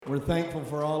We're thankful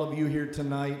for all of you here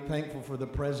tonight, thankful for the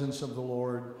presence of the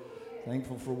Lord,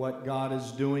 thankful for what God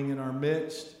is doing in our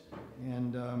midst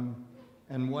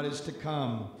and what is to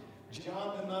come.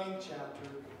 John the 9th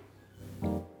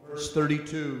chapter, verse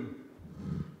 32.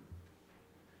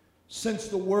 Since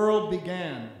the world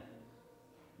began,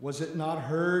 was it not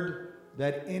heard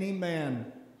that any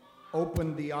man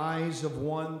opened the eyes of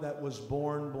one that was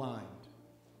born blind?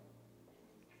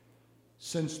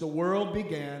 Since the world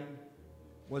began,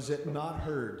 was it not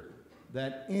heard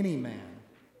that any man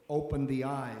opened the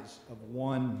eyes of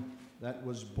one that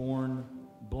was born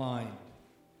blind?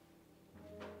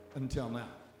 Until now.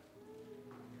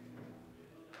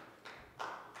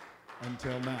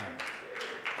 Until now.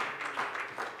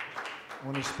 I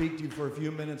want to speak to you for a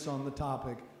few minutes on the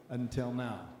topic, until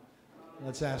now.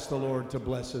 Let's ask the Lord to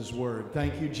bless His word.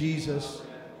 Thank you, Jesus,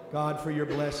 God, for your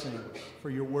blessings, for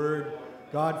your word.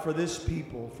 God, for this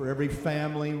people, for every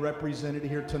family represented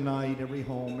here tonight, every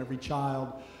home, every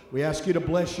child. We ask you to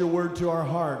bless your word to our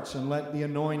hearts and let the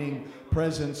anointing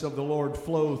presence of the Lord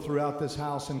flow throughout this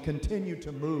house and continue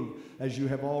to move as you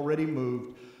have already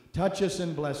moved. Touch us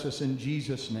and bless us in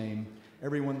Jesus' name.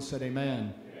 Everyone said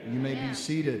amen. You may be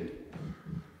seated.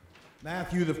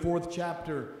 Matthew, the 4th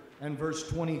chapter and verse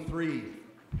 23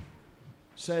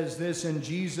 says this, and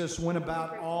Jesus went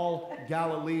about all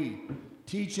Galilee,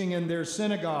 teaching in their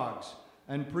synagogues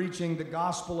and preaching the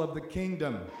gospel of the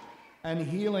kingdom and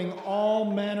healing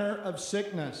all manner of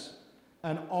sickness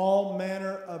and all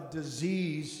manner of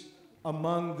disease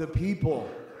among the people.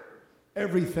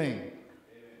 Everything.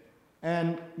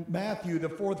 And Matthew, the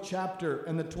 4th chapter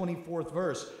and the 24th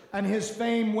verse. And his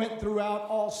fame went throughout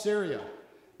all Syria,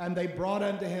 and they brought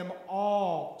unto him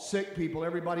all sick people.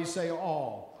 Everybody say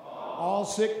all. All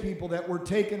sick people that were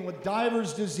taken with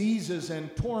divers diseases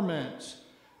and torments,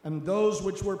 and those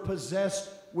which were possessed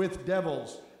with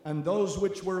devils, and those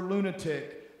which were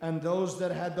lunatic, and those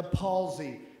that had the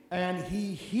palsy, and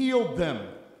he healed them.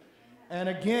 And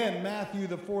again, Matthew,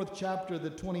 the 4th chapter,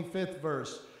 the 25th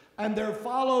verse. And there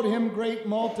followed him great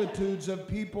multitudes of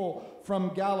people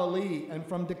from Galilee, and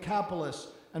from Decapolis,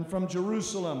 and from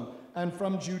Jerusalem, and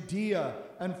from Judea,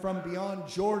 and from beyond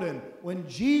Jordan. When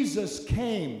Jesus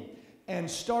came and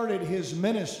started his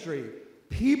ministry,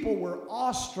 people were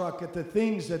awestruck at the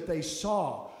things that they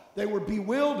saw. They were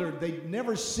bewildered. They'd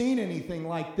never seen anything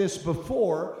like this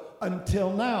before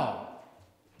until now.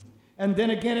 And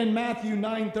then again in Matthew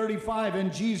 9:35,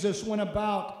 and Jesus went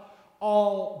about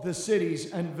all the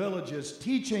cities and villages,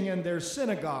 teaching in their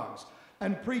synagogues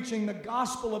and preaching the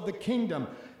gospel of the kingdom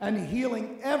and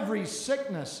healing every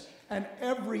sickness and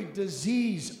every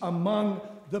disease among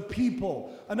the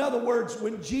people. In other words,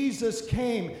 when Jesus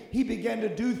came, he began to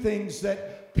do things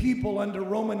that people under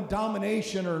Roman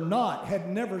domination or not had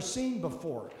never seen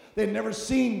before. They'd never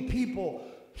seen people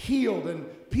healed and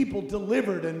people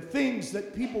delivered, and things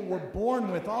that people were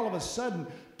born with all of a sudden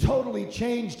totally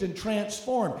changed and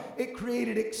transformed. It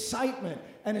created excitement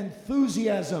and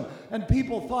enthusiasm, and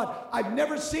people thought, I've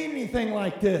never seen anything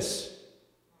like this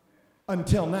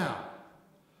until now.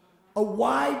 A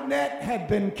wide net had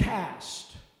been cast.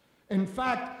 In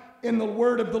fact, in the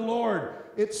word of the Lord,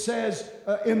 it says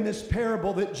in this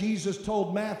parable that Jesus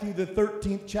told, Matthew, the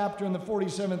 13th chapter and the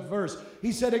 47th verse,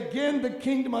 he said, again, the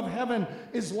kingdom of heaven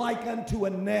is like unto a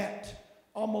net,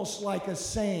 almost like a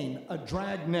seine, a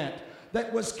drag net,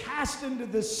 that was cast into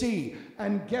the sea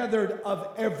and gathered of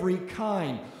every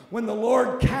kind. When the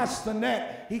Lord cast the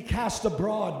net, he cast a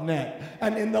broad net.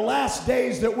 And in the last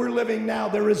days that we're living now,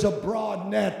 there is a broad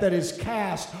net that is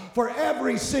cast for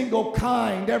every single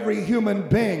kind, every human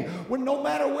being. When no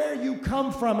matter where you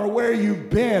come from or where you've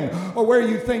been or where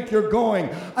you think you're going,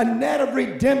 a net of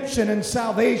redemption and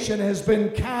salvation has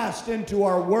been cast into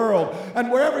our world. And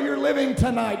wherever you're living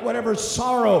tonight, whatever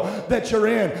sorrow that you're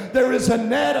in, there is a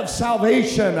net of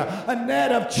salvation, a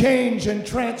net of change and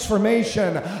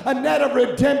transformation, a net of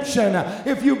redemption.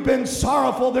 If you've been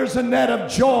sorrowful, there's a net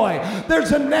of joy.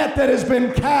 There's a net that has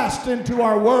been cast into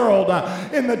our world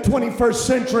in the 21st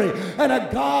century, and a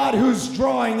God who's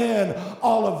drawing in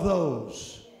all of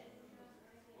those.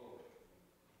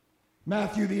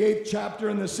 Matthew, the 8th chapter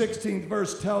and the 16th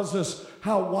verse tells us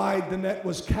how wide the net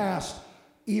was cast,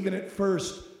 even at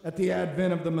first, at the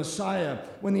advent of the Messiah.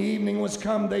 When the evening was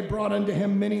come, they brought unto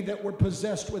him many that were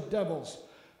possessed with devils,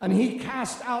 and he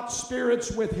cast out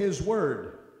spirits with his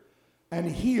word, and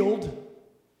healed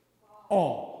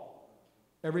all.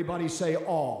 Everybody say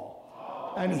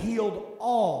all. And healed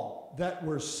all that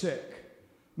were sick.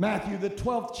 Matthew, the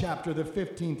 12th chapter, the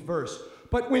 15th verse.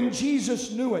 But when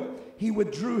Jesus knew it, he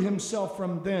withdrew himself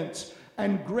from thence,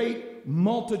 and great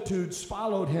multitudes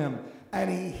followed him, and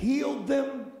he healed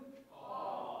them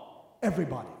all.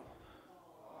 everybody.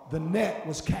 The net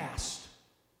was cast.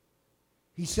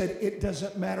 He said, it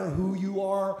doesn't matter who you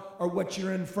are or what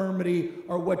your infirmity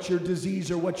or what your disease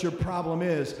or what your problem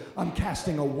is. I'm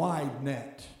casting a wide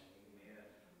net.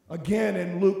 Again,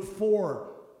 in Luke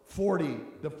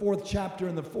 4:40, the 4th chapter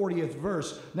and the 40th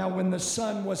verse. Now when the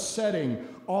sun was setting,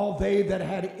 all they that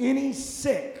had any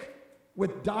sick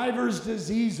with divers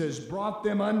diseases brought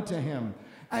them unto him.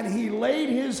 And he laid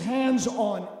his hands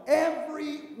on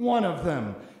every one of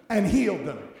them and healed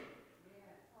them.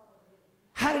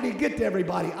 How did he get to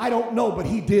everybody? I don't know, but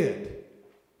he did.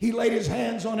 He laid his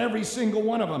hands on every single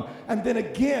one of them. And then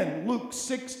again, Luke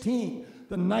 16,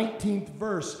 the 19th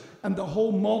verse, and the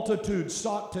whole multitude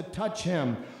sought to touch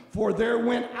him, for there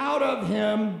went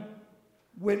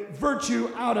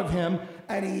virtue out of him,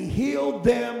 and he healed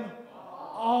them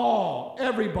all.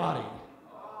 Everybody.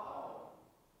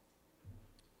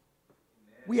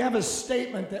 We have a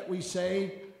statement that we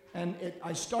say, and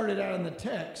I started out in the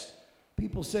text.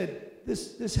 People said,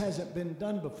 this hasn't been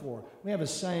done before. We have a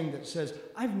saying that says,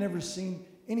 I've never seen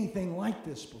anything like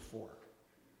this before.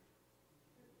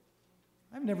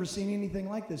 I've never seen anything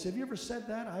like this. Have you ever said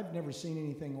that? I've never seen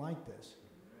anything like this.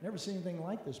 Never seen anything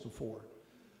like this before.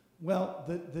 Well,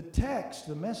 the text,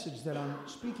 the message that I'm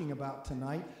speaking about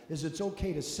tonight is it's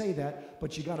okay to say that,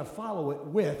 but you got to follow it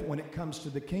with, when it comes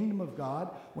to the kingdom of God,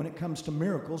 when it comes to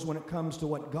miracles, when it comes to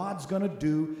what God's going to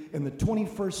do in the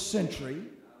 21st century,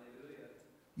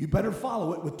 you better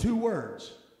follow it with 2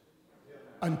 words.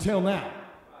 Until now.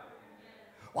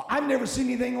 Well, I've never seen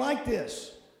anything like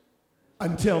this.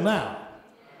 Until now.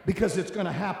 Because it's going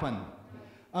to happen.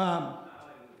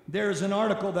 There's an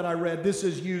article that I read. This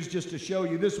is used just to show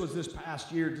you. This was this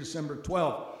past year, December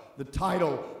 12th. The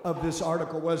title of this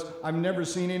article was, I've never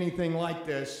seen anything like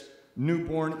this.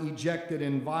 Newborn ejected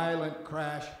in violent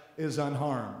crash is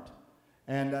unharmed.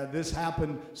 And this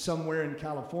happened somewhere in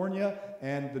California,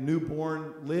 and the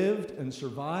newborn lived and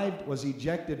survived, was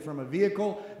ejected from a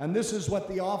vehicle. And this is what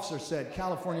the officer said,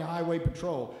 California Highway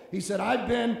Patrol. He said, I've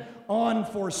been on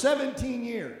for 17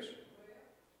 years.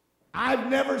 I've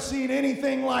never seen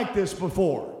anything like this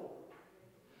before.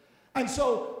 And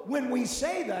so when we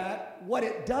say that, what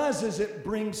it does is it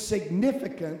brings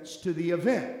significance to the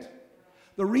event.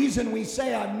 The reason we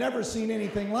say I've never seen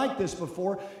anything like this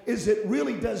before is it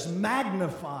really does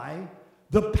magnify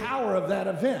the power of that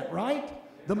event,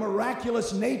 right? The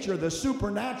miraculous nature, the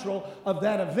supernatural of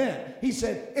that event. He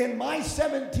said, in my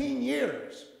 17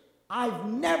 years, I've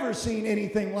never seen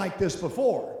anything like this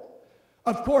before.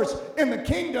 Of course, in the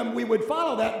kingdom, we would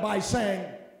follow that by saying,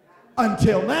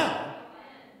 until now.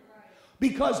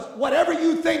 Because whatever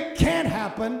you think can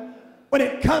happen, when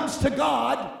it comes to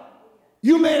God,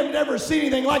 you may have never seen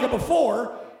anything like it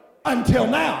before until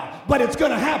now, but it's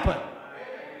going to happen.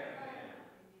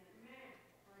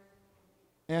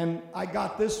 And I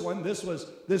got this one. This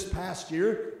was this past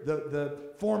year. The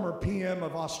former PM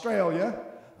of Australia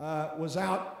was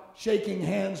out shaking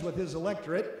hands with his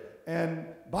electorate, and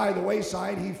by the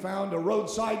wayside, he found a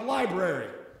roadside library.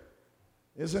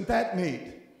 Isn't that neat?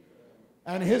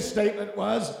 And his statement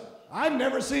was, I've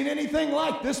never seen anything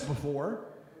like this before.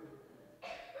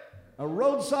 A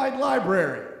roadside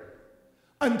library.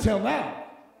 Until now.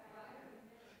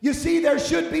 You see, there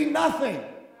should be nothing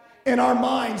in our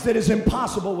minds that is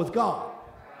impossible with God.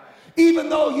 Even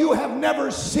though you have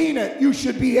never seen it, you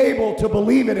should be able to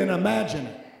believe it and imagine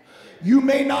it. You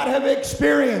may not have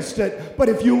experienced it, but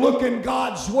if you look in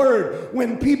God's word,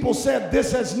 when people said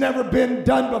this has never been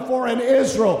done before in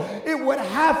Israel, it would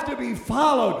have to be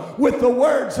followed with the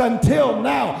words until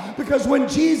now. Because when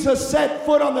Jesus set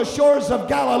foot on the shores of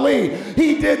Galilee,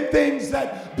 he did things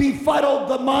that befuddled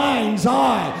the mind's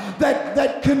eye,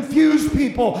 that confused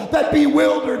people, that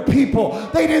bewildered people.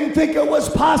 They didn't think it was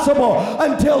possible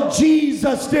until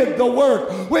Jesus did the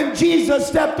work. When Jesus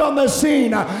stepped on the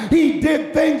scene, he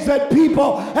did things that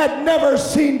people had never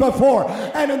seen before.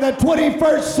 And in the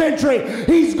 21st century,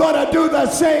 he's going to do the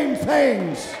same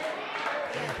things.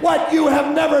 What you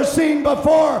have never seen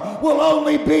before will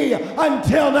only be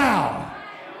until now.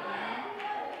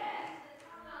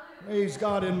 Praise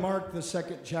God. In Mark, the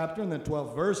 2nd chapter, in the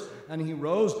 12th verse, and he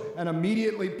rose and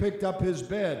immediately picked up his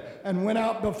bed and went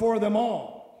out before them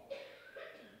all,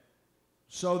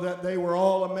 so that they were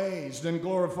all amazed and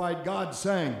glorified God,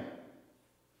 saying,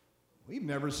 we've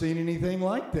never seen anything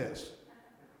like this.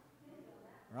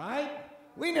 Right?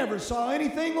 We never saw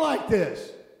anything like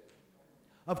this.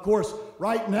 Of course,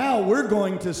 right now we're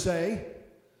going to say,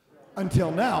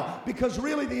 until now, because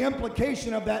really the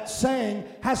implication of that saying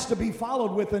has to be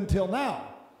followed with until now.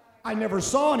 I never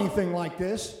saw anything like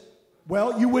this.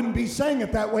 Well, you wouldn't be saying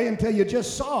it that way until you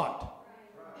just saw it.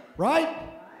 Right?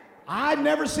 I've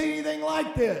never seen anything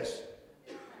like this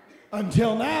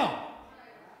until now.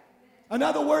 In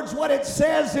other words, what it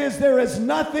says is there is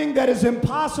nothing that is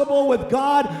impossible with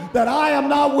God that I am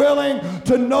not willing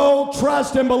to know,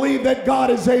 trust, and believe that God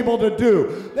is able to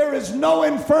do. There is no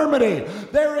infirmity.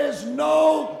 There is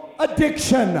no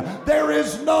addiction. There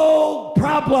is no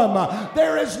problem.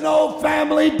 There is no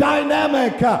family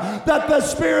dynamic that the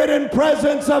Spirit and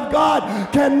presence of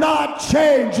God cannot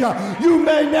change. You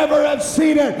may never have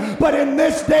seen it, but in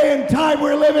this day and time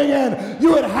we're living in,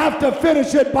 you would have to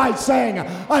finish it by saying,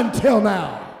 until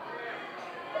now.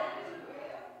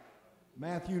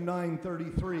 Matthew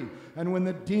 9:33, and when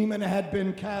the demon had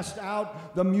been cast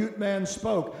out, the mute man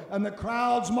spoke, and the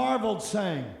crowds marveled,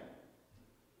 saying,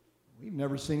 we've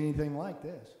never seen anything like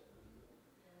this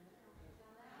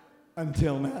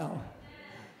until now.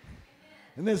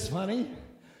 Isn't this funny?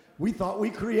 We thought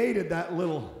we created that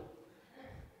little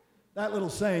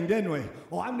saying, didn't we?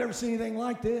 Oh, I've never seen anything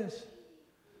like this.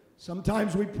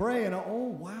 Sometimes we pray and,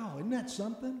 oh, wow, isn't that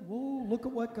something? Whoa, look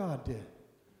at what God did.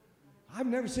 I've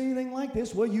never seen anything like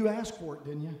this. Well, you asked for it,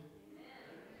 didn't you?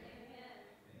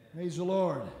 Praise the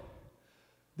Lord.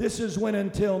 This is when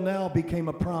until now became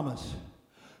a promise.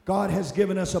 God has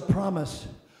given us a promise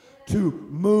to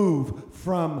move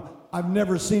from I've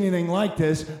never seen anything like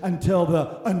this until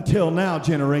now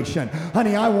generation.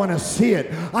 Honey, I want to see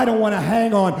it. I don't want to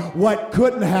hang on what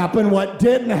couldn't happen, what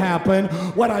didn't happen,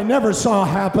 what I never saw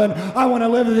happen. I want to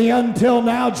live in the until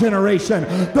now generation.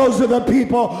 Those are the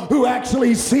people who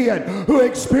actually see it, who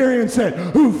experience it,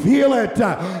 who feel it,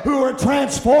 who are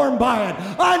transformed by it.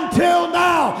 Until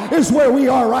now is where we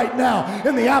are right now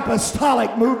in the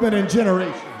apostolic movement and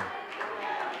generation.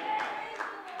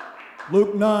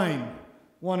 Luke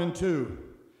 9:1 and 2.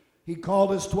 He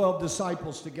called his 12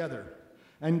 disciples together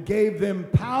and gave them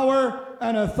power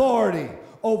and authority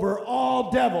over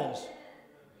all devils.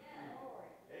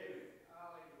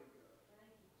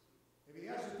 If he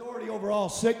has authority over all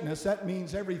sickness, that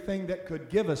means everything that could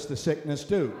give us the sickness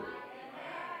too.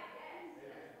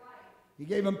 He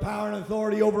gave them power and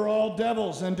authority over all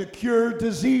devils and to cure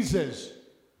diseases.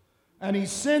 And he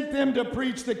sent them to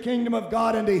preach the kingdom of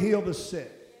God and to heal the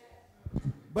sick.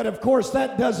 But of course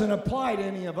that doesn't apply to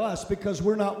any of us because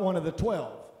we're not one of the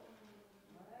 12.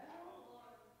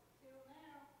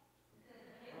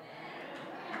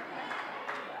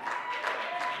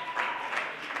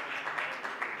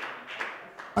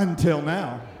 Until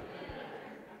now.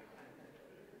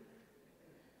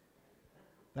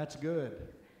 That's good.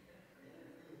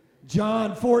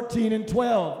 John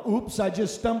 14:12. Oops, I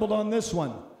just stumbled on this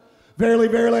one. Verily,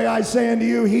 verily, I say unto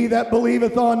you, he that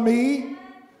believeth on me.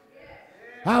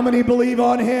 How many believe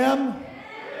on him?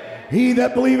 He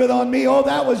that believeth on me. Oh,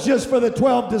 that was just for the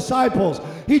 12 disciples.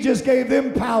 He just gave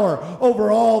them power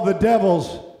over all the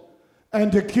devils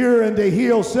and to cure and to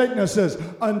heal sicknesses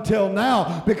until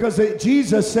now. Because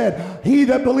Jesus said, he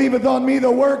that believeth on me,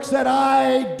 the works that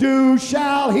I do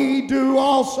shall he do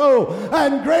also.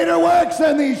 And greater works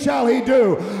than these shall he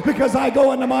do. Because I go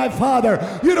unto my Father.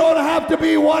 You don't have to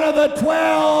be one of the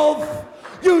 12.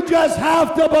 You just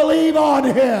have to believe on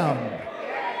him.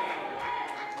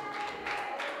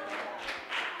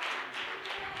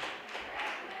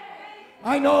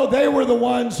 I know they were the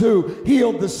ones who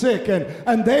healed the sick,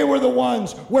 and they were the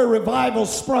ones where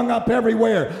revivals sprung up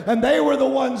everywhere, and they were the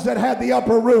ones that had the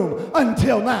upper room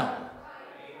until now.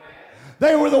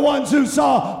 They were the ones who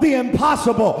saw the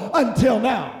impossible until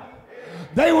now.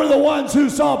 They were the ones who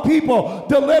saw people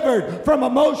delivered from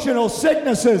emotional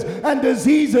sicknesses and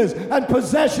diseases and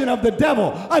possession of the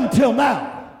devil until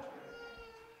now.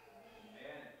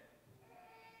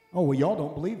 Oh, well, y'all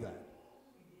don't believe that.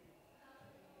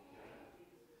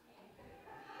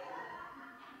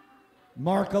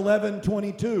 Mark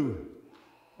 11:22.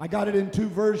 I got it in two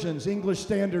versions, English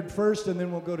Standard first, and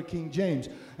then we'll go to King James.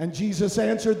 And Jesus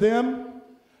answered them,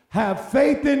 have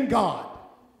faith in God.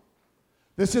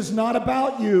 This is not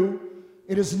about you.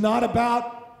 It is not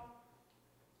about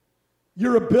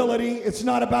your ability. It's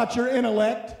not about your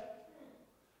intellect.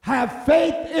 Have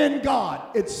faith in God.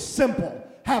 It's simple.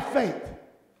 Have faith.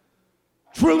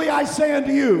 Truly I say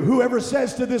unto you, whoever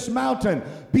says to this mountain,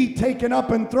 be taken up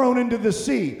and thrown into the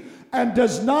sea, and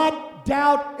does not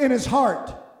doubt in his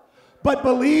heart, but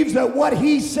believes that what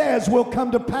he says will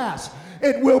come to pass,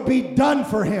 it will be done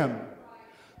for him.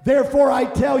 Therefore I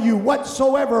tell you,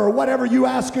 whatsoever or whatever you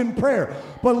ask in prayer,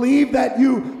 believe that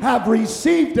you have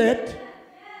received it.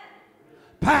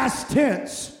 Past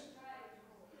tense.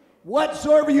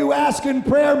 Whatsoever you ask in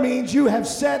prayer means you have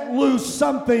set loose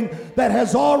something that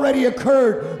has already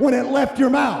occurred when it left your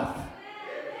mouth.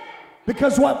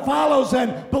 Because what follows,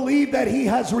 and believe that he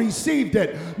has received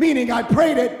it. Meaning, I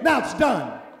prayed it, now it's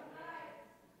done.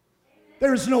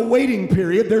 There's no waiting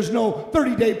period. There's no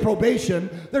 30-day probation.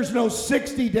 There's no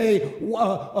 60-day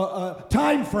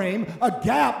time frame, a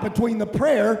gap between the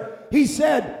prayer. He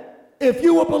said, if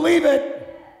you will believe it,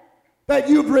 that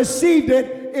you've received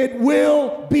it, it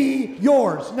will be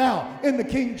yours. Now, in the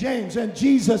King James, and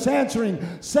Jesus answering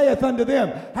saith unto them,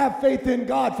 have faith in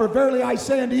God, for verily I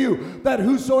say unto you, that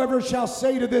whosoever shall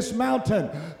say to this mountain,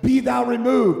 be thou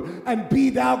removed, and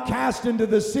be thou cast into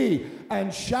the sea,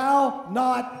 and shall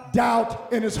not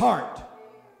doubt in his heart.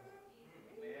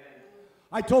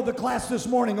 I told the class this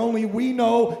morning, only we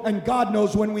know and God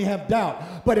knows when we have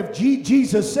doubt. But if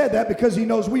Jesus said that, because he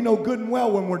knows we know good and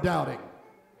well when we're doubting.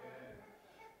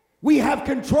 We have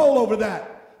control over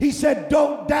that. He said,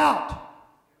 don't doubt.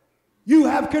 You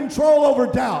have control over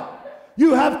doubt.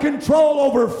 You have control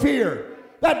over fear.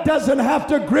 That doesn't have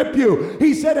to grip you.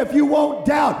 He said, if you won't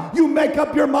doubt, you make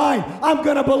up your mind. I'm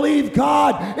going to believe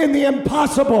God in the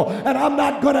impossible, and I'm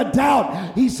not going to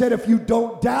doubt. He said, if you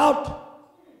don't doubt,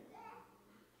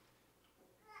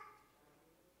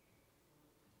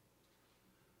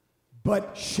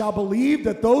 but shall believe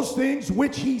that those things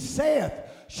which he saith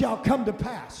shall come to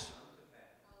pass.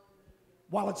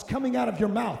 While it's coming out of your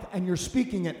mouth and you're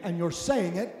speaking it and you're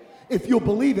saying it, if you'll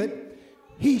believe it,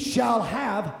 he shall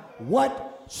have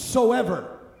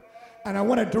whatsoever. And I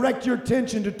want to direct your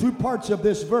attention to two parts of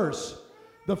this verse.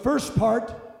 The first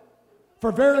part,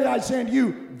 for verily I say unto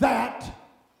you, that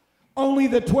only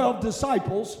the 12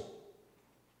 disciples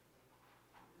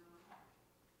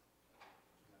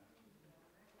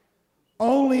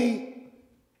only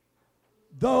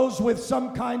those with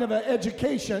some kind of an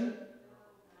education.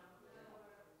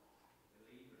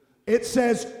 It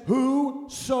says,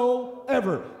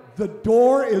 whosoever. The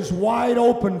door is wide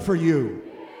open for you.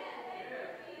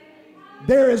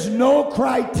 There is no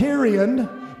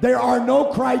criterion, there are no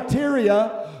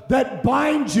criteria that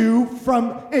bind you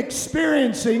from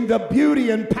experiencing the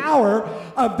beauty and power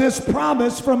of this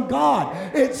promise from God.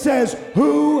 It says,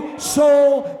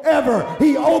 whosoever.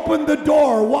 He opened the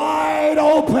door wide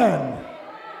open.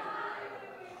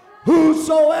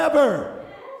 Whosoever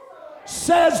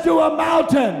says to a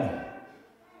mountain,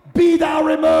 be thou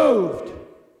removed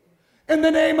in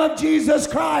the name of Jesus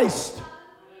Christ,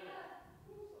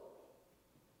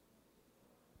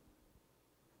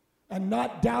 and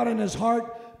not doubt in his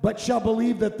heart, but shall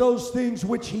believe that those things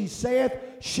which he saith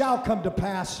shall come to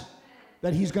pass,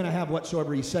 that he's going to have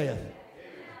whatsoever he saith.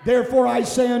 Therefore I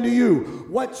say unto you,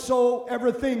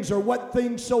 whatsoever things, or what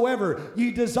things soever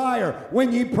ye desire,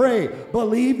 when ye pray,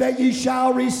 believe that ye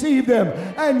shall receive them,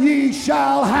 and ye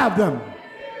shall have them.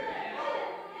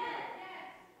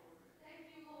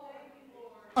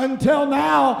 Until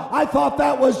now, I thought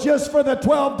that was just for the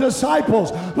 12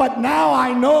 disciples. But now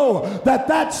I know that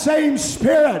that same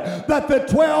spirit that the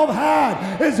 12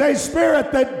 had is a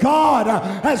spirit that God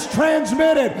has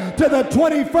transmitted to the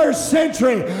 21st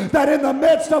century. That in the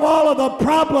midst of all of the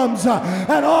problems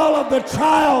and all of the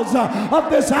trials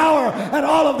of this hour and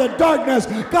all of the darkness,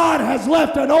 God has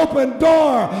left an open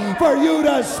door for you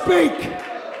to speak.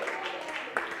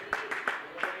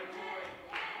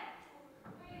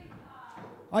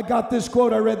 I got this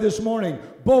quote I read this morning.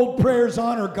 Bold prayers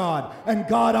honor God, and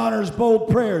God honors bold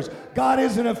prayers. God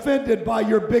isn't offended by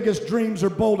your biggest dreams or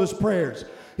boldest prayers.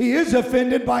 He is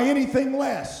offended by anything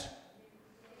less.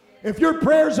 If your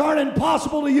prayers aren't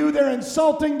impossible to you, they're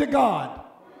insulting to God.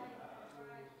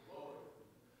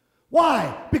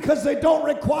 Why? Because they don't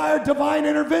require divine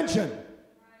intervention.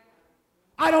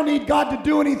 I don't need God to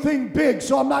do anything big,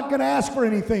 so I'm not going to ask for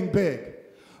anything big.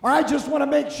 Or I just want to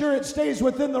make sure it stays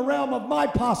within the realm of my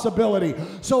possibility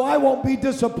so I won't be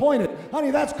disappointed. Honey,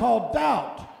 that's called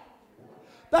doubt.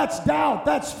 That's doubt.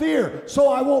 That's fear.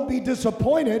 So I won't be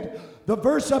disappointed. The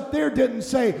verse up there didn't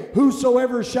say,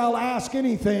 whosoever shall ask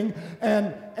anything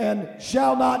and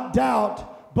shall not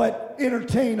doubt, but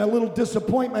entertain a little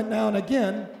disappointment now and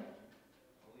again.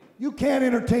 You can't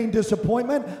entertain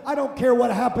disappointment. I don't care what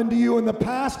happened to you in the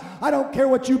past. I don't care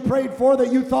what you prayed for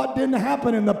that you thought didn't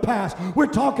happen in the past. We're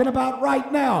talking about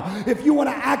right now. If you want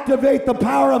to activate the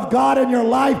power of God in your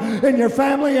life, in your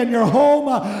family, in your home,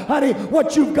 honey,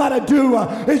 what you've got to do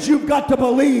is you've got to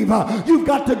believe. You've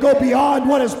got to go beyond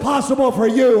what is possible for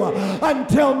you.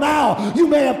 Until now, you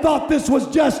may have thought this was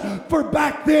just for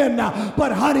back then,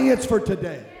 but honey, it's for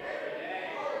today.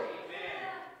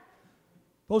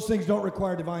 Those things don't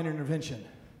require divine intervention.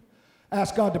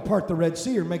 Ask God to part the Red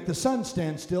Sea or make the sun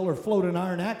stand still or float an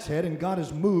iron axe head, and God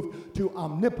is moved to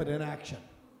omnipotent action.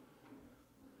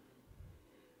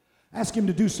 Ask him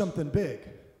to do something big.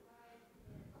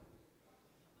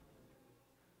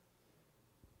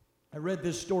 I read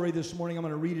this story this morning. I'm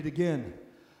going to read it again.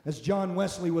 As John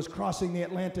Wesley was crossing the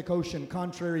Atlantic Ocean,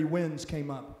 contrary winds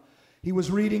came up. He was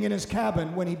reading in his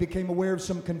cabin when he became aware of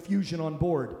some confusion on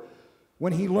board.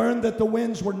 When he learned that the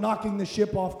winds were knocking the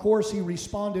ship off course, he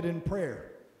responded in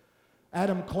prayer.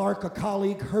 Adam Clark, a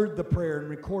colleague, heard the prayer and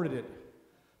recorded it.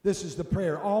 This is the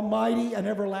prayer. Almighty and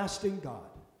everlasting God,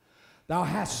 thou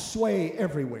hast sway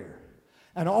everywhere,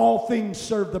 and all things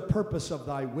serve the purpose of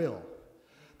thy will.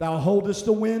 Thou holdest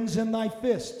the winds in thy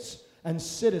fists, and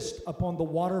sittest upon the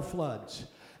water floods,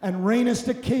 and reignest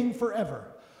a king forever.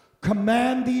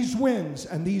 Command these winds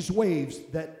and these waves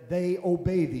that they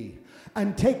obey thee,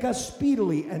 and take us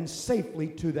speedily and safely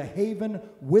to the haven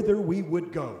whither we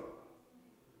would go.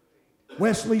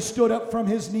 Wesley stood up from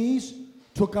his knees,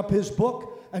 took up his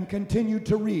book, and continued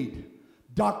to read.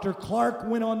 Dr. Clark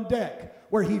went on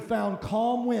deck, where he found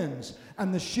calm winds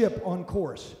and the ship on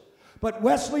course. But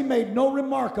Wesley made no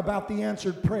remark about the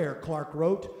answered prayer, Clark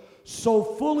wrote. So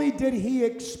fully did he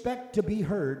expect to be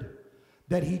heard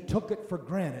that he took it for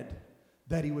granted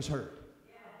that he was heard.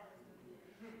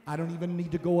 I don't even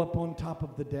need to go up on top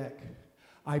of the deck.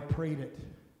 I prayed it.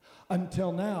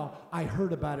 Until now, I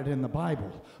heard about it in the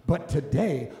Bible, but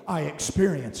today I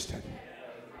experienced it.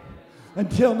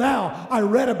 Until now, I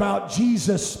read about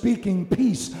Jesus speaking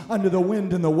peace under the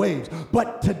wind and the waves,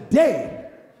 but today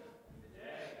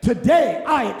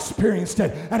I experienced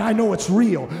it, and I know it's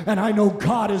real, and I know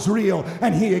God is real,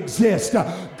 and He exists.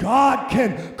 God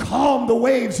can calm the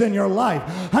waves in your life.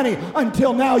 Honey,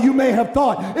 until now you may have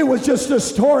thought it was just a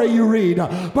story you read,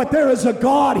 but there is a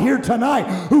God here tonight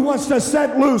who wants to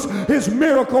set loose His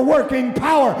miracle-working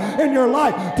power in your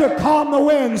life to calm the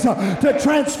winds, to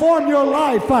transform your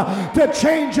life, to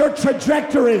change your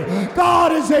trajectory.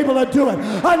 God is able to do it.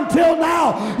 Until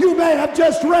now, you may have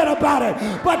just read about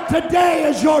it, but today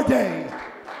is your day.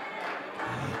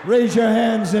 Raise your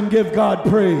hands and give God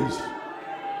praise.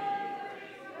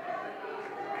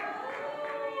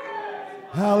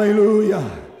 Hallelujah.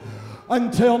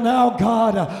 Until now,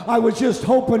 God, I was just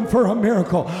hoping for a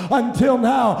miracle. Until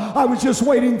now, I was just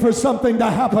waiting for something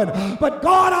to happen. But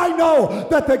God, I know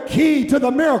that the key to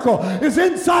the miracle is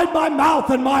inside my mouth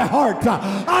and my heart.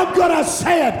 I'm going to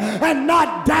say it and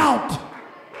not doubt,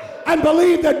 and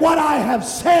believe that what I have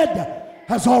said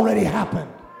has already happened.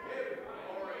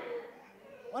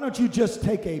 Why don't you just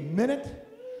take a minute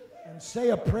and say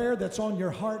a prayer that's on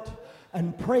your heart,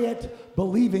 and pray it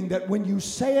believing that when you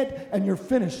say it and you're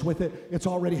finished with it, it's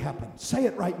already happened. Say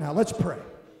it right now. Let's pray.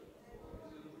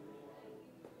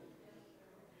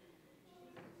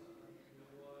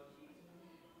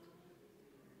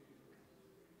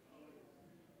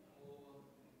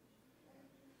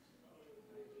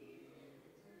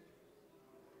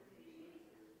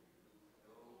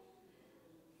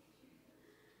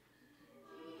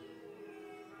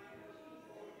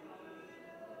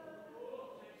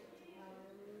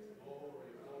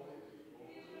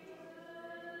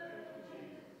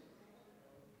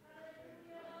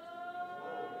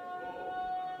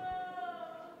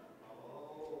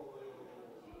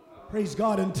 Praise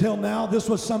God. Until now, this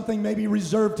was something maybe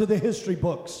reserved to the history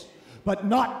books, but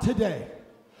not today.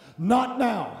 Not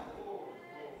now.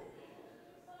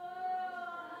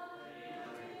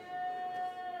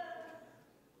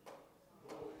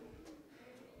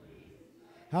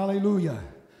 Hallelujah.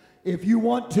 If you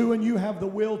want to and you have the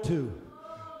will to,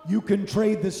 you can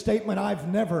trade the statement "I've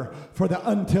never" for the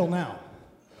 "until now."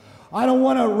 I don't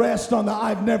want to rest on the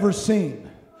 "I've never seen."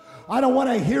 I don't want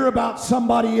to hear about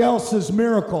somebody else's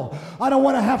miracle. I don't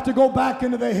want to have to go back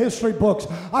into the history books.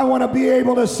 I want to be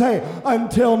able to say,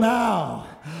 until now.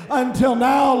 Until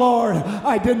now, Lord,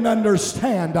 I didn't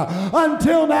understand.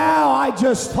 Until now, I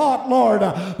just thought, Lord,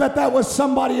 that was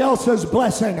somebody else's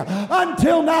blessing.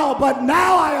 Until now, but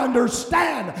now I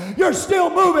understand. You're still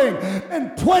moving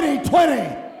in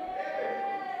 2020.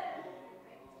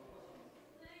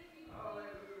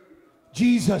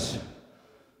 Jesus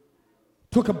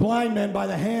took a blind man by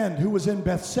the hand who was in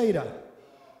Bethsaida.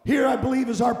 Here, I believe,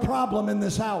 is our problem in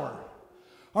this hour.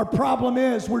 Our problem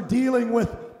is we're dealing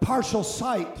with partial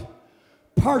sight,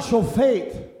 partial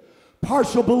faith,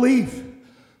 partial belief.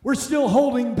 We're still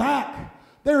holding back.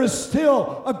 There is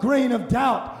still a grain of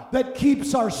doubt that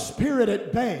keeps our spirit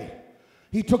at bay.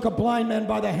 He took a blind man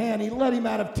by the hand. He led him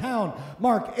out of town.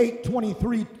 Mark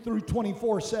 8:23 through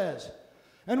 24 says,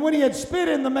 and when he had spit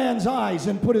in the man's eyes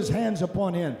and put his hands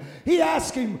upon him, he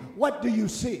asked him, what do you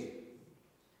see?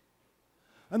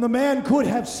 And the man could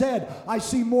have said, I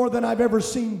see more than I've ever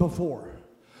seen before.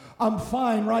 I'm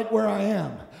fine right where I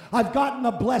am. I've gotten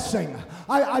a blessing.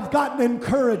 I've gotten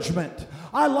encouragement.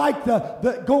 I like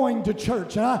the going to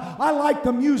church, and I like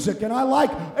the music, and I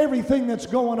like everything that's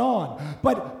going on.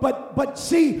 But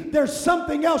see, there's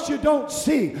something else you don't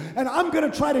see. And I'm going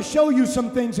to try to show you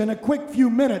some things in a quick few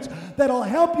minutes that'll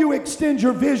help you extend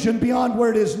your vision beyond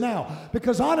where it is now.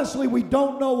 Because honestly, we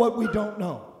don't know what we don't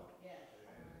know.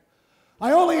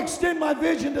 I only extend my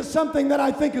vision to something that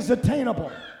I think is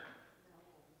attainable.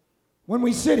 When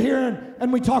we sit here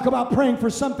and we talk about praying for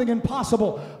something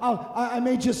impossible, I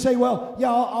may just say, well,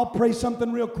 yeah, I'll pray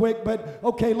something real quick, but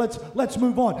okay, let's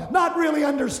move on. Not really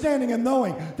understanding and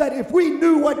knowing that if we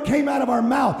knew what came out of our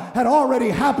mouth had already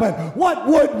happened, what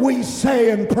would we say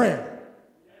in prayer?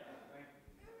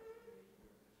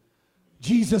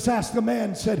 Jesus asked the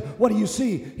man, said, what do you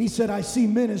see? He said, I see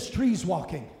men as trees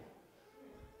walking.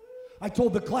 I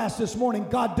told the class this morning,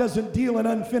 God doesn't deal in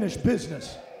unfinished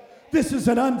business. This is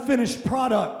an unfinished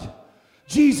product.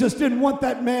 Jesus didn't want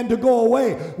that man to go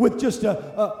away with just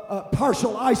a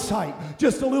partial eyesight,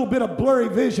 just a little bit of blurry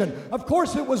vision. Of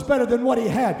course it was better than what he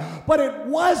had, but it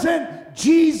wasn't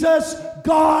Jesus,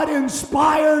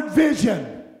 God-inspired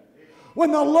vision.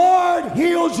 When the Lord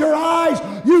heals your eyes,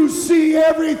 you see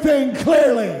everything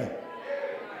clearly.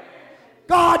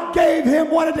 God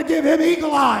wanted to give him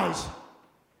eagle eyes.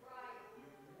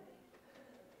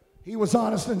 He was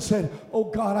honest and said, oh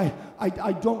God,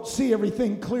 I don't see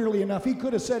everything clearly enough. He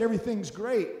could have said everything's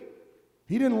great.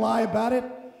 He didn't lie about it.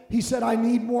 He said, I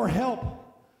need more help.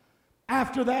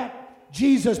 After that,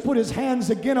 Jesus put his hands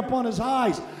again upon his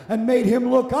eyes and made him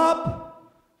look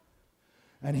up.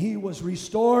 And he was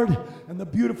restored. And the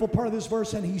beautiful part of this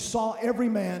verse, and he saw every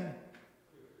man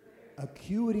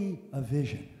acuity of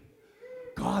vision.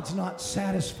 God's not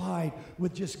satisfied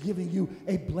with just giving you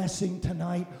a blessing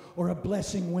tonight or a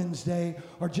blessing Wednesday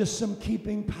or just some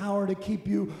keeping power to keep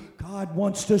you. God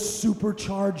wants to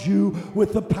supercharge you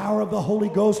with the power of the Holy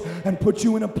Ghost and put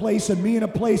you in a place and me in a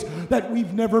place that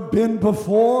we've never been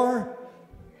before.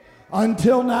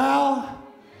 Until now,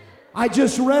 I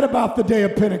just read about the day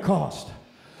of Pentecost.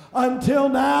 Until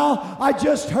now, I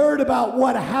just heard about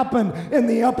what happened in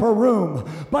the upper room.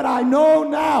 But I know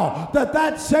now that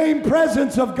that same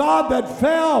presence of God that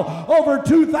fell over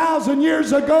 2,000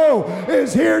 years ago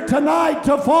is here tonight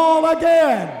to fall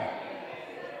again.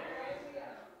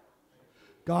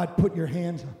 God, put your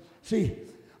hands on. See,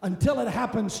 until it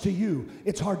happens to you,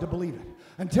 it's hard to believe it.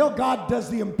 Until God does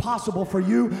the impossible for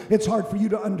you, it's hard for you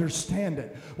to understand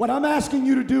it. What I'm asking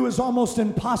you to do is almost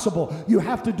impossible. You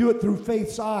have to do it through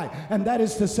faith's eye. And that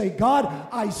is to say, God,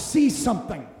 I see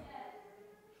something.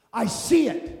 I see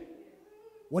it.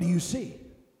 What do you see?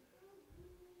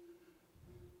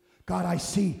 God, I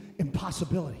see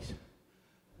impossibilities.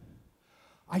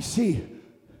 I see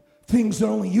things that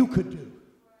only you could do.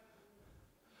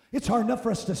 It's hard enough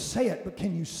for us to say it, but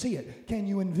can you see it? Can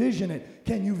you envision it?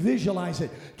 Can you visualize it?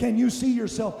 Can you see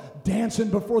yourself dancing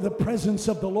before the presence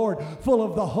of the Lord, full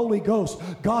of the Holy Ghost?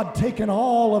 God taking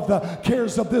all of the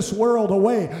cares of this world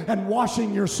away and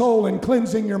washing your soul and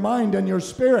cleansing your mind and your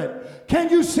spirit. Can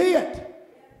you see it?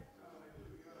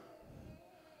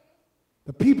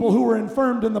 The people who were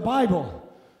infirmed in the Bible,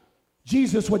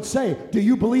 Jesus would say, do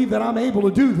you believe that I'm able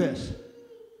to do this?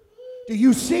 Do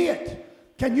you see it?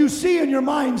 Can you see in your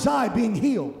mind's eye being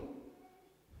healed?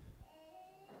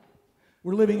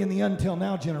 We're living in the until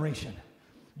now generation.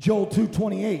 Joel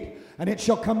 2:28, and it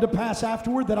shall come to pass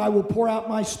afterward that I will pour out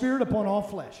my spirit upon all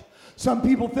flesh. Some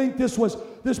people think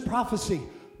this prophecy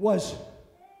was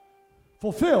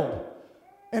fulfilled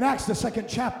in Acts the 2nd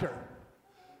chapter.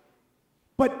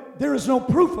 But there is no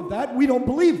proof of that. We don't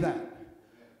believe that.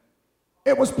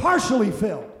 It was partially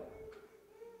filled.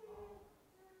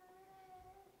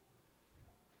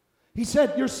 He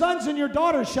said, your sons and your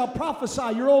daughters shall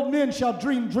prophesy, your old men shall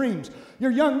dream dreams,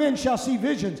 your young men shall see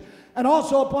visions, and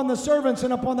also upon the servants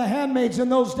and upon the handmaids in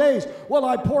those days will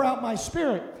I pour out my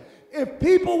spirit. If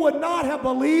people would not have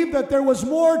believed that there was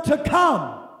more to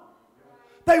come,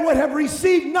 they would have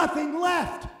received nothing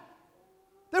left.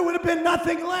 There would have been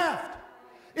nothing left.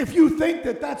 If you think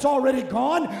that that's already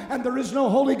gone and there is no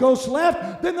Holy Ghost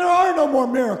left, then there are no more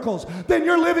miracles. Then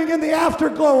you're living in the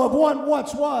afterglow of what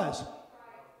once was.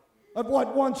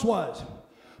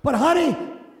 But honey,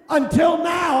 until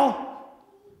now,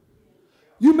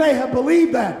 you may have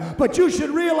believed that, but you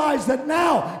should realize that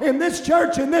now in this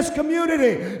church, in this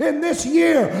community, in this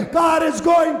year, God is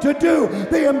going to do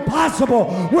the impossible.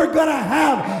 We're going to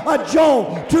have a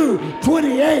Joel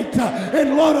 2:28 in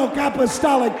Lonoke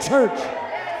Apostolic Church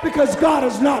because God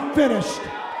is not finished.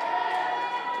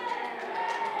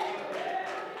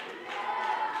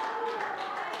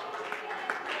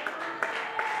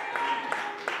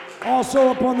 Also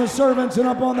upon the servants and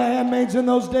upon the handmaids in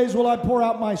those days will I pour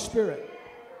out my spirit.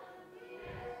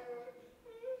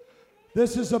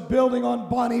 This is a building on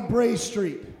Bonnie Bray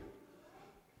Street,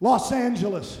 Los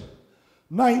Angeles,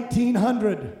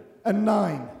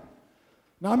 1909.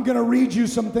 Now I'm going to read you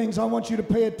some things I want you to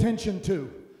pay attention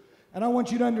to. And I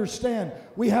want you to understand,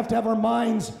 we have to have our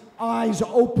minds, eyes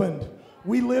opened.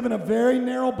 We live in a very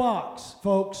narrow box,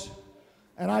 folks.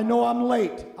 And I know I'm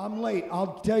late.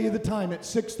 I'll tell you the time.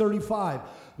 It's 6:35.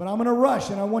 But I'm going to rush,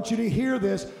 and I want you to hear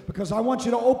this because I want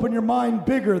you to open your mind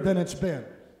bigger than it's been.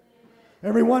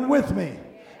 Everyone with me?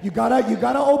 You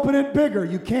gotta open it bigger.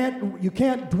 You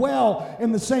can't dwell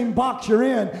in the same box you're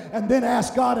in and then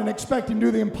ask God and expect Him to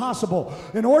do the impossible.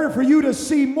 In order for you to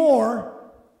see more,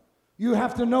 you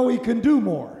have to know He can do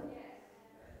more.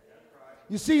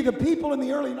 You see, the people in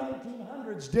the early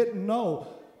 1900s didn't know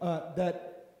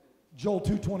that Joel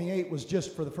 2:28 was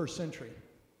just for the first century.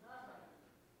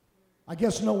 I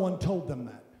guess no one told them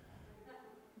that.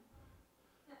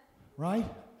 Right?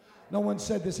 No one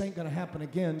said this ain't going to happen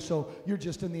again, so you're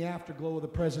just in the afterglow of the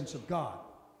presence of God.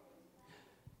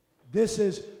 This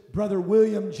is Brother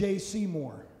William J.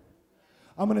 Seymour.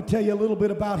 I'm going to tell you a little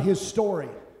bit about his story.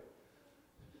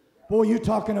 Boy, you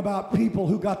talking about people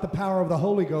who got the power of the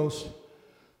Holy Ghost.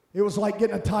 It was like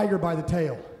getting a tiger by the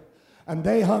tail. And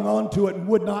they hung on to it and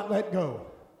would not let go.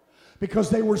 Because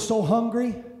they were so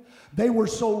hungry. They were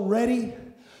so ready.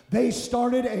 They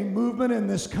started a movement in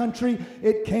this country.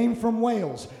 It came from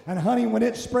Wales. And honey, when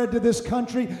it spread to this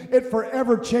country, it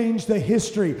forever changed the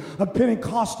history of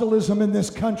Pentecostalism in this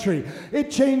country. It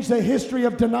changed the history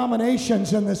of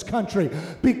denominations in this country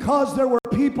because there were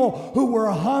people who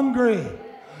were hungry.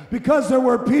 Because there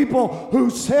were people who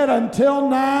said, until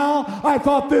now, I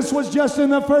thought this was just in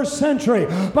the first century.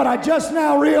 But I just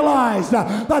now realized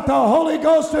that the Holy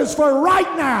Ghost is for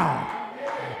right now.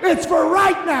 It's for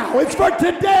right now. It's for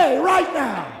today, right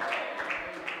now.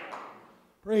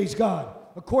 Praise God.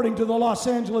 According to the Los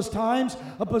Angeles Times,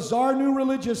 a bizarre new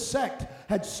religious sect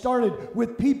had started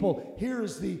with people.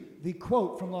 Here's the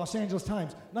quote from Los Angeles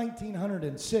Times,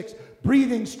 1906.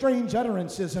 Breathing strange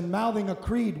utterances and mouthing a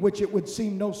creed which it would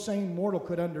seem no sane mortal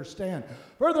could understand.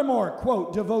 Furthermore,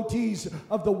 quote, devotees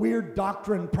of the weird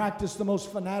doctrine practice the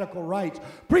most fanatical rites,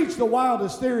 preach the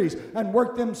wildest theories, and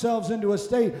work themselves into a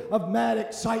state of mad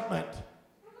excitement.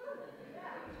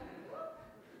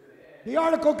 The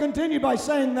article continued by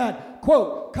saying that,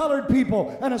 quote, colored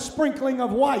people and a sprinkling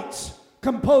of whites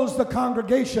compose the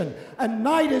congregation, and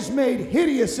night is made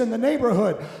hideous in the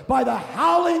neighborhood by the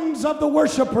howlings of the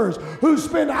worshipers who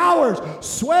spend hours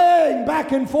swaying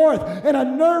back and forth in a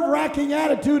nerve-wracking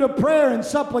attitude of prayer and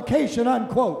supplication,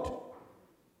 unquote.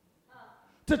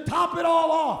 To top it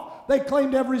all off, they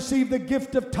claim to have received the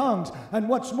gift of tongues, and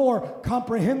what's more,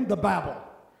 comprehend the babble.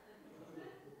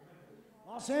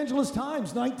 Los Angeles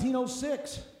Times,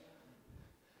 1906.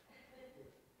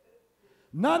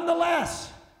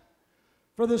 Nonetheless,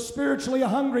 for the spiritually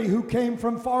hungry who came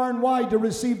from far and wide to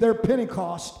receive their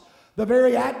Pentecost, the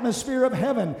very atmosphere of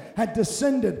heaven had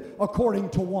descended according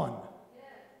to one.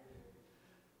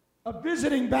 A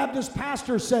visiting Baptist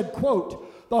pastor said, quote,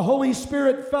 the Holy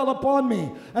Spirit fell upon me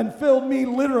and filled me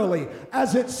literally,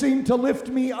 as it seemed to lift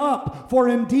me up. For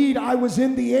indeed I was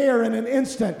in the air in an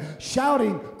instant,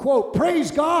 shouting, quote, praise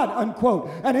God,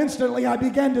 unquote. And instantly I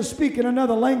began to speak in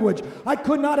another language. I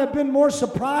could not have been more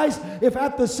surprised if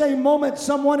at the same moment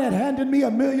someone had handed me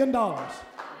 $1 million.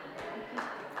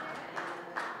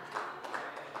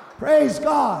 Praise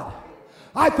God.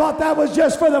 I thought that was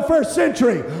just for the first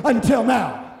century until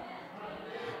now.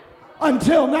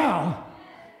 Until now.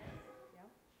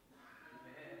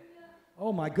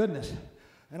 Oh my goodness.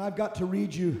 And I've got to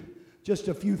read you just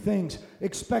a few things.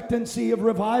 Expectancy of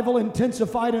revival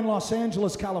intensified in Los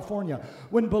Angeles, California,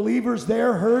 when believers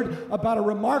there heard about a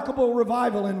remarkable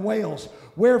revival in Wales,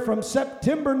 where from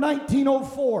September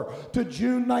 1904 to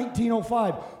June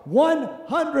 1905,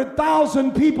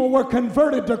 100,000 people were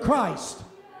converted to Christ.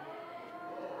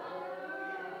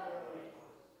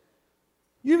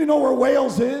 You even know where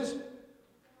Wales is?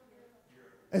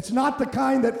 It's not the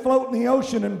kind that float in the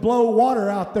ocean and blow water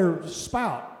out their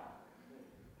spout.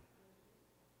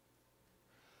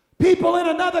 People in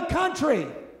another country,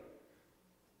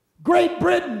 Great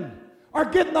Britain, are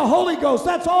getting the Holy Ghost.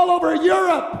 That's all over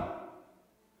Europe.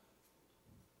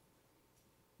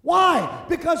 Why?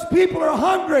 Because people are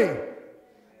hungry.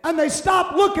 And they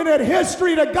stop looking at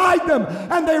history to guide them,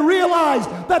 and they realize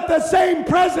that the same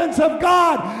presence of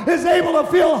God is able to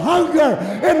feel hunger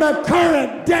in the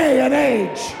current day and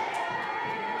age.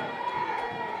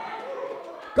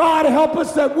 God help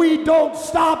us that we don't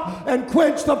stop and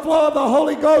quench the flow of the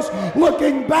Holy Ghost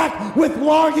looking back with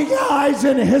longing eyes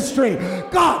in history.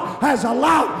 God has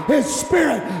allowed His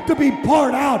Spirit to be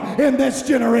poured out in this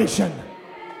generation.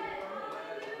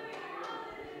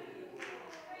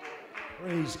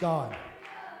 Praise God.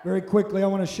 Very quickly, I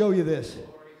want to show you this.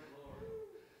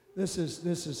 This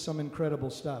is some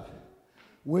incredible stuff.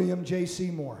 William J.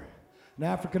 Seymour, an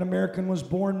African American, was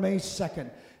born May 2nd,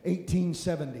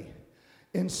 1870.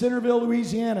 In Centerville,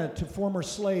 Louisiana, to former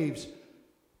slaves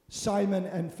Simon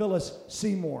and Phyllis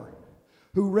Seymour,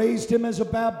 who raised him as a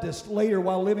Baptist. Later,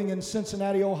 while living in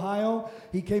Cincinnati, Ohio,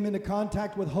 he came into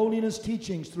contact with holiness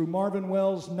teachings through Marvin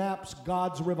Wells Knapp's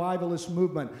God's Revivalist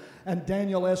Movement and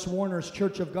Daniel S. Warner's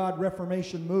Church of God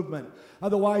Reformation Movement,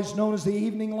 otherwise known as the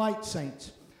Evening Light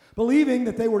Saints. Believing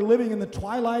that they were living in the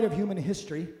twilight of human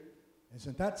history.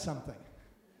 Isn't that something?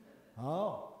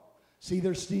 Oh, see,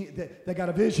 they got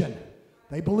a vision.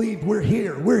 They believed we're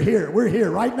here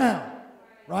right now,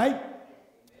 right?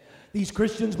 These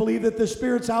Christians believed that the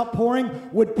Spirit's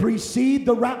outpouring would precede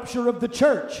the rapture of the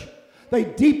church. They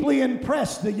deeply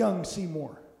impressed the young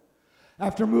Seymour.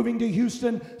 After moving to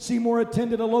Houston, Seymour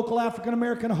attended a local African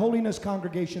American holiness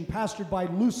congregation pastored by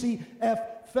Lucy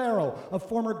F. Farrow, a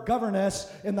former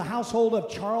governess in the household of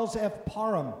Charles F.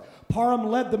 Parham. Parham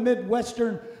led the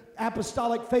Midwestern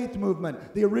Apostolic Faith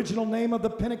Movement, the original name of the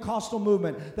Pentecostal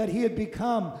movement that he had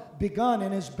begun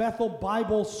in his Bethel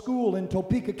Bible School in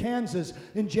Topeka, Kansas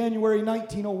in January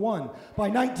 1901. By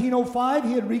 1905,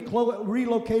 he had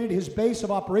relocated his base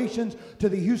of operations to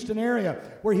the Houston area,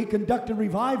 where he conducted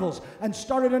revivals and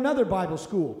started another Bible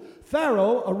school.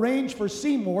 Farrow arranged for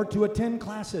Seymour to attend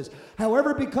classes.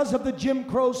 However, because of the Jim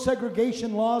Crow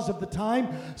segregation laws of the time,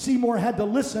 Seymour had to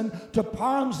listen to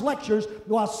Parham's lectures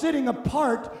while sitting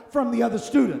apart from the other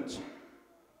students.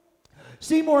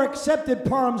 Seymour accepted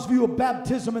Parham's view of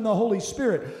baptism in the Holy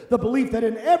Spirit, the belief that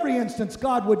in every instance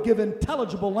God would give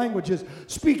intelligible languages,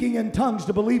 speaking in tongues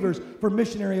to believers for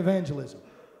missionary evangelism.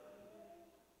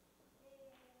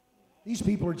 These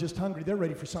people are just hungry. They're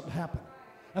ready for something to happen.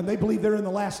 And they believe they're in the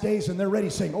last days, and they're ready,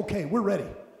 saying, okay, we're ready.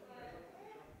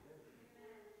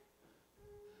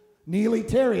 Neely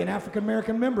Terry, an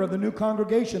African-American member of the new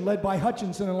congregation led by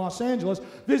Hutchinson in Los Angeles,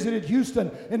 visited Houston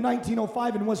in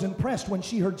 1905 and was impressed when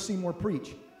she heard Seymour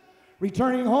preach.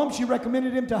 Returning home, she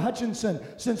recommended him to Hutchinson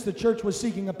since the church was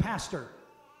seeking a pastor.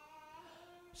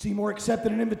 Seymour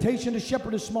accepted an invitation to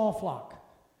shepherd a small flock.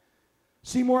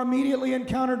 Seymour immediately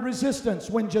encountered resistance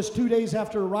when just 2 days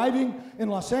after arriving in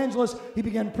Los Angeles, he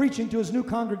began preaching to his new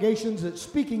congregations that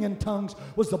speaking in tongues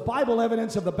was the Bible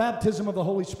evidence of the baptism of the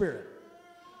Holy Spirit.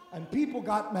 And people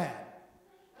got mad.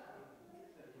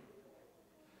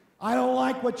 I don't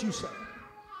like what you say.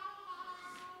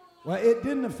 Well, it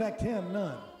didn't affect him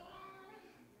none.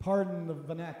 Pardon the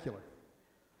vernacular.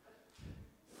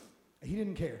 He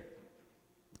didn't care.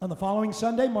 On the following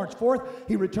Sunday, March 4th,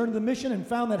 he returned to the mission and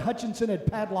found that Hutchinson had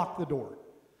padlocked the door.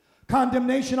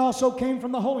 Condemnation also came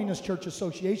from the Holiness Church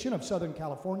Association of Southern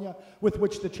California, with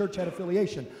which the church had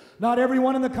affiliation. Not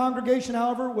everyone in the congregation,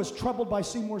 however, was troubled by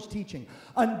Seymour's teaching.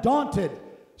 Undaunted,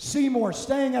 Seymour,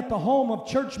 staying at the home of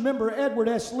church member Edward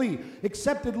S. Lee,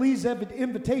 accepted Lee's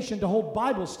invitation to hold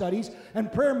Bible studies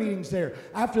and prayer meetings there.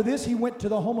 After this, he went to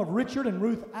the home of Richard and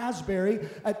Ruth Asbury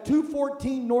at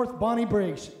 214 North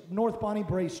Bonnie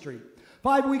Bray Street.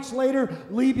 5 weeks later,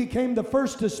 Lee became the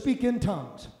first to speak in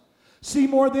tongues.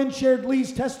 Seymour then shared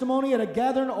Lee's testimony at a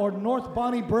gathering on North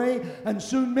Bonnie Bray, and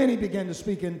soon many began to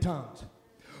speak in tongues.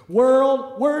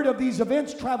 Word of these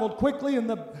events traveled quickly in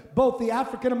both the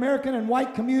African American and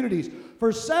white communities.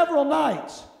 For several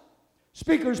nights,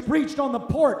 speakers preached on the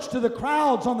porch to the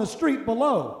crowds on the street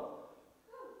below.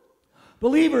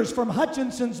 Believers from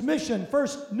Hutchinson's Mission,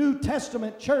 First New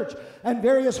Testament Church, and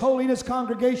various holiness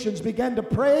congregations began to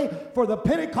pray for the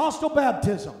Pentecostal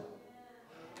baptism.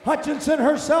 Hutchinson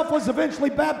herself was eventually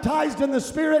baptized in the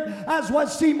Spirit, as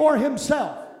was Seymour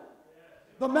himself.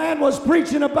 The man was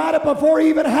preaching about it before he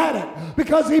even had it,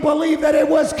 because he believed that it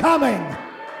was coming.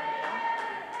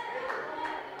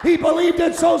 He believed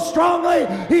it so strongly,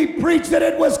 he preached that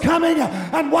it was coming,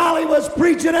 and while he was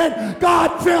preaching it,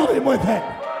 God filled him with it.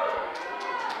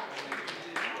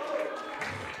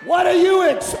 What do you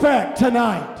expect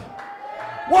tonight?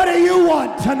 What do you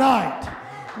want tonight?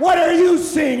 What are you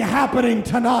seeing happening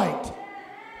tonight?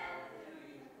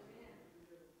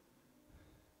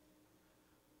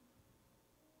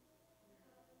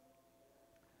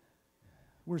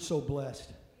 We're so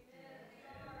blessed.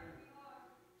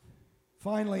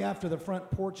 Finally, after the front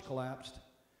porch collapsed,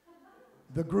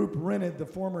 the group rented the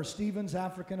former Stevens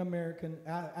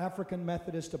African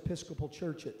Methodist Episcopal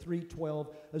Church at 312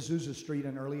 Azusa Street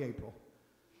in early April.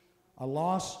 A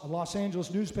Los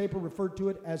Angeles newspaper referred to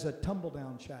it as a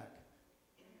tumble-down shack.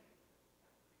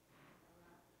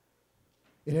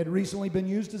 It had recently been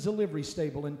used as a livery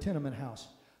stable and tenement house.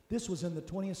 This was in the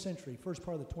 20th century, first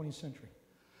part of the 20th century.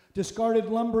 Discarded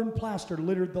lumber and plaster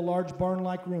littered the large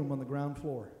barn-like room on the ground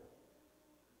floor.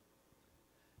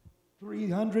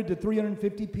 300 to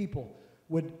 350 people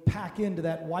would pack into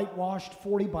that whitewashed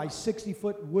 40 by 60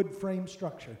 foot wood frame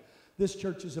structure. This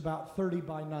church is about 30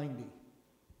 by 90.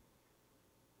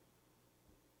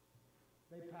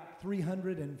 They packed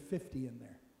 350 in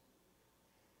there.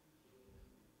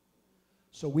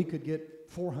 So we could get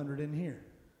 400 in here.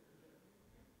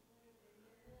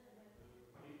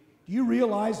 Do you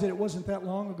realize that it wasn't that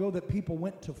long ago that people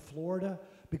went to Florida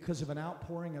because of an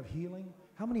outpouring of healing?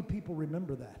 How many people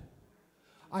remember that?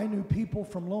 I knew people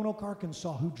from Lone Oak,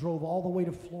 Arkansas who drove all the way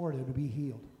to Florida to be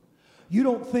healed. You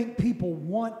don't think people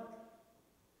want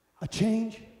a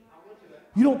change?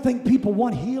 You don't think people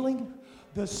want healing?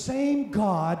 The same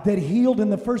God that healed in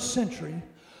the first century,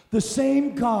 the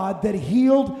same God that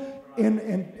healed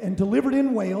and delivered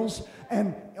in Wales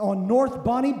and on North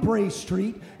Bonnie Bray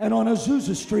Street and on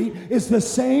Azusa Street is the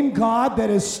same God that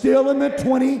is still in the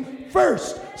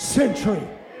 21st century.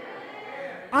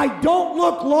 I don't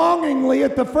look longingly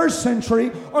at the first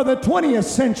century or the 20th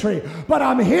century, but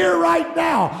I'm here right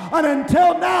now. And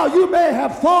until now, you may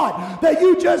have thought that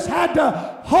you just had to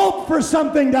hope for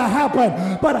something to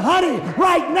happen. But honey,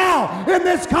 right now in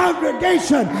this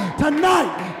congregation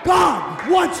tonight, God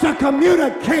wants to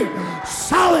communicate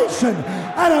salvation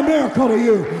and a miracle to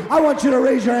you. I want you to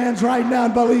raise your hands right now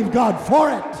and believe God for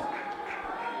it.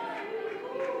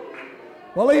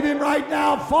 Believe Him right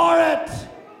now for it.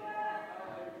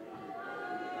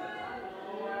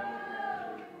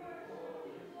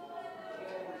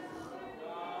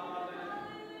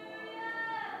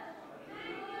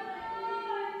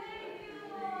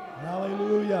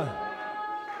 Hallelujah.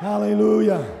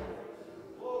 Hallelujah.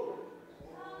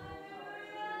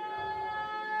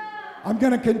 I'm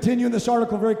going to continue in this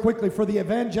article very quickly. For the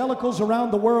evangelicals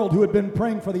around the world who had been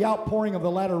praying for the outpouring of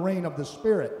the latter rain of the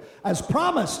Spirit, as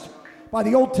promised by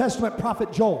the Old Testament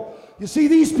prophet Joel. You see,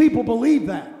 these people believed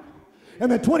that. In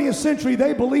the 20th century,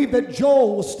 they believed that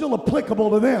Joel was still applicable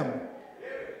to them.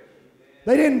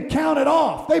 They didn't count it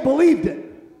off. They believed it.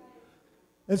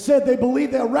 It said they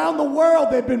believed that around the world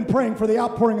they'd been praying for the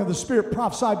outpouring of the Spirit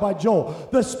prophesied by Joel.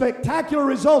 The spectacular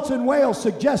results in Wales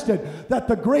suggested that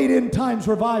the great end times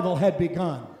revival had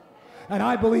begun. And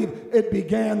I believe it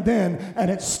began then,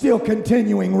 and it's still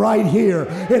continuing right here.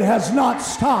 It has not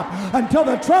stopped until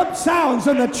the trump sounds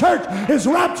and the church is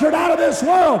raptured out of this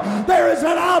world. There is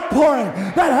an outpouring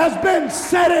that has been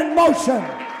set in motion.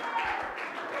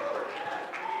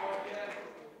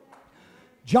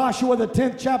 Joshua, the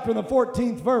 10th chapter and the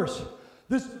 14th verse.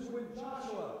 This is when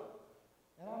Joshua,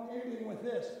 and I'm ending with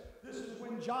this. This is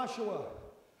when Joshua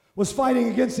was fighting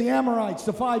against the Amorites,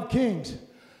 the 5 kings.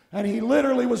 And he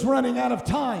literally was running out of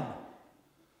time.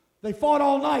 They fought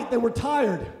all night. They were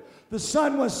tired. The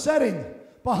sun was setting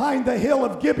behind the hill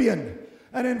of Gibeon.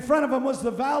 And in front of them was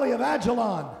the valley of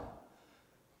Ajalon.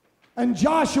 And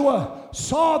Joshua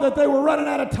saw that they were running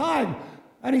out of time.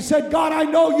 And he said, God, I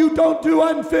know you don't do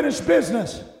unfinished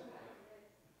business.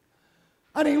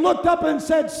 And he looked up and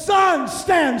said, sun,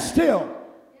 stand still.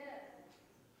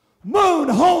 Moon,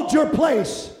 hold your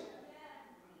place.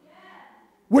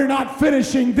 We're not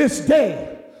finishing this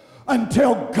day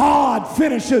until God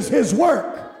finishes His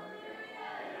work.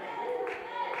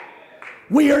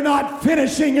 We are not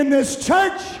finishing in this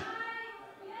church.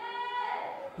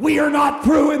 We are not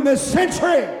through in this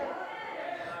century.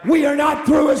 We are not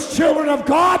through as children of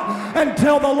God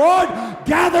until the Lord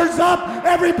gathers up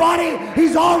everybody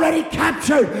He's already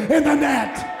captured in the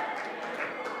net.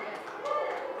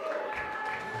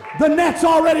 The net's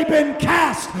already been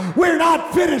cast. We're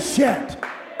not finished yet.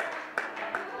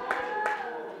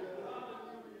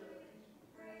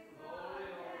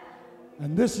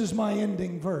 And this is my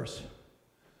ending verse.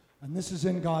 And this is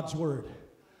in God's Word.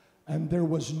 And there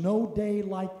was no day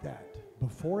like that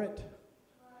before it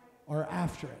or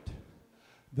after it,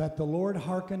 that the Lord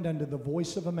hearkened unto the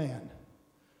voice of a man.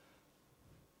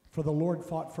 For the Lord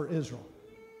fought for Israel.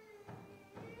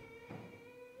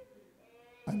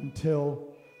 Until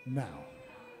now.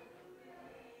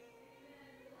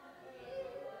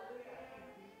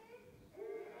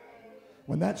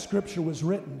 When that scripture was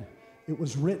written, it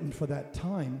was written for that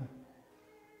time.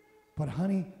 But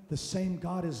honey, the same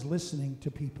God is listening to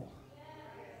people.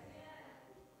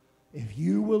 If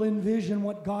you will envision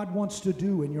what God wants to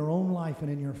do in your own life and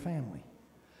in your family,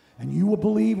 and you will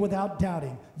believe without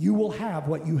doubting, you will have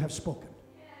what you have spoken.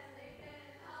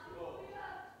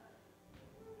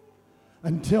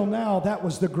 Until now, that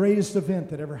was the greatest event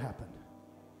that ever happened.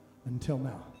 Until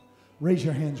now. Raise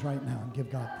your hands right now and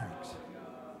give God thanks.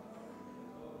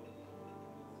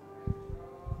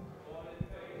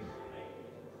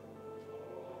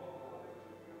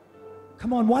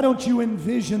 Come on, why don't you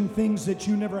envision things that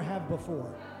you never have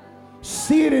before?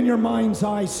 See it in your mind's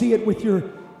eye. See it with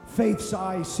your faith's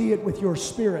eye. See it with your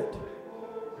spirit.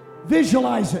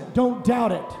 Visualize it. Don't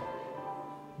doubt it.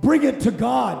 Bring it to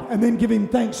God and then give Him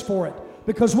thanks for it.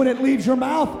 Because when it leaves your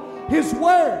mouth, His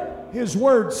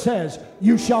Word says,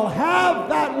 you shall have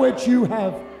that which you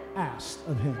have asked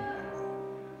of Him.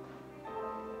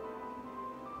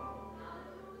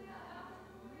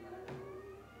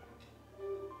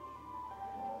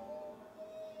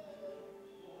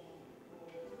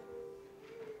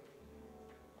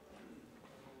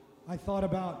 I thought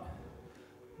about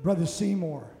Brother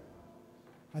Seymour.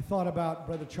 I thought about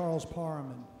Brother Charles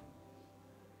Parham and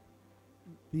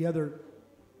the other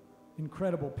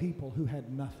incredible people who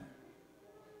had nothing.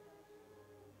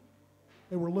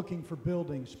 They were looking for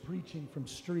buildings, preaching from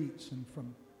streets and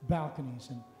from balconies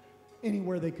and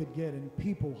anywhere they could get. And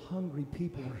people, hungry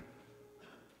people, were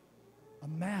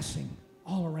amassing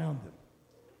all around them,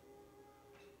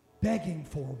 begging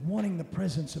for, wanting the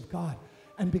presence of God.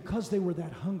 And because they were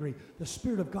that hungry, the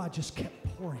Spirit of God just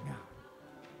kept pouring out.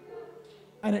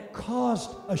 And it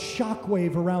caused a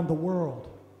shockwave around the world.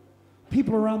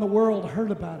 People around the world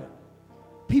heard about it.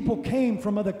 People came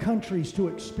from other countries to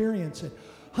experience it.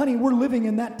 Honey, we're living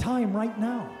in that time right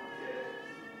now.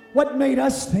 What made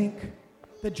us think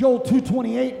that Joel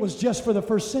 2:28 was just for the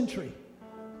first century?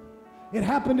 It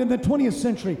happened in the 20th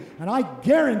century, and I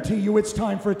guarantee you it's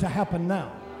time for it to happen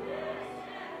now.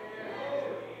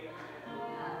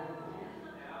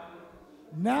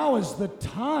 Now is the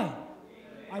time.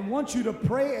 I want you to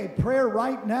pray a prayer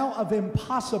right now of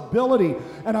impossibility,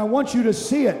 and I want you to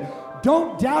see it.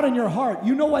 Don't doubt in your heart.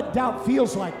 You know what doubt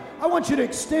feels like. I want you to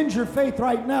extend your faith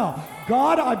right now.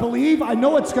 God, I believe. I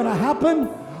know it's going to happen.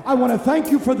 I want to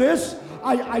thank you for this.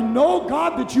 I know,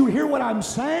 God, that you hear what I'm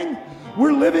saying.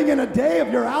 We're living in a day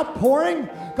of your outpouring.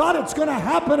 God, it's going to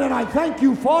happen, and I thank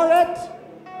you for it.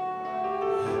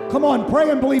 Come on, pray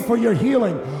and believe for your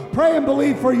healing. Pray and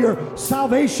believe for your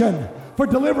salvation, for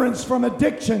deliverance from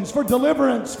addictions, for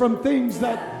deliverance from things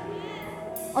that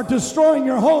are destroying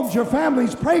your homes, your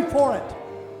families. Pray for it.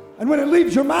 And when it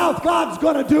leaves your mouth, God's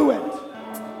going to do it.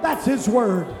 That's His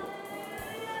word.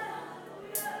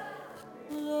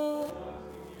 Lord,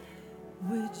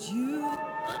 would you